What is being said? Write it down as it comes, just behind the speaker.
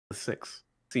6,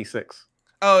 C6.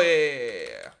 Oh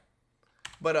yeah.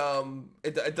 But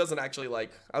it doesn't actually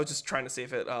like. I was just trying to see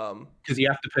if it Because you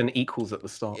have to put an equals at the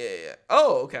start. Yeah.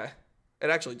 Oh, okay. It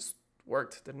actually just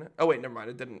worked, didn't it? Oh wait, never mind.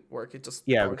 It didn't work. It just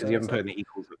Because you haven't put any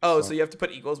equals at the Oh, start. so you have to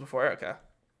put equals before. Okay.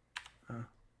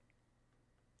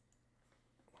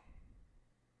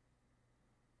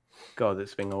 God,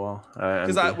 it's been a while.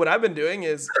 Because what I've been doing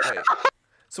is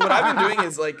so what I've been doing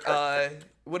is like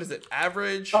what is it?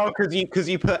 Average. Oh, because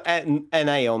you put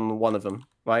NA on one of them,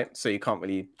 right? So you can't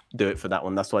really do it for that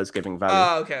one. That's why it's giving value.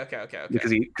 Oh, okay.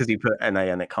 Because you put NA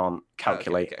and it can't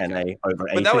calculate NA over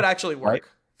 80. But that would actually work, right?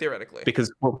 Theoretically. Because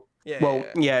it would.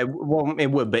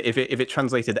 But if it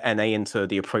translated NA into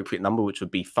the appropriate number, which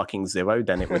would be fucking 0,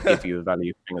 then it would give you a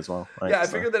value thing as well. Right? Yeah, I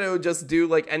figured that it would just do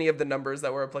like any of the numbers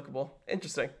that were applicable.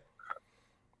 Interesting.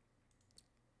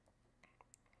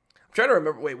 I'm trying to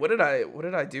remember. Wait, what did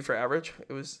I do for average?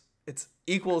 It's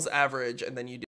equals average, and then you do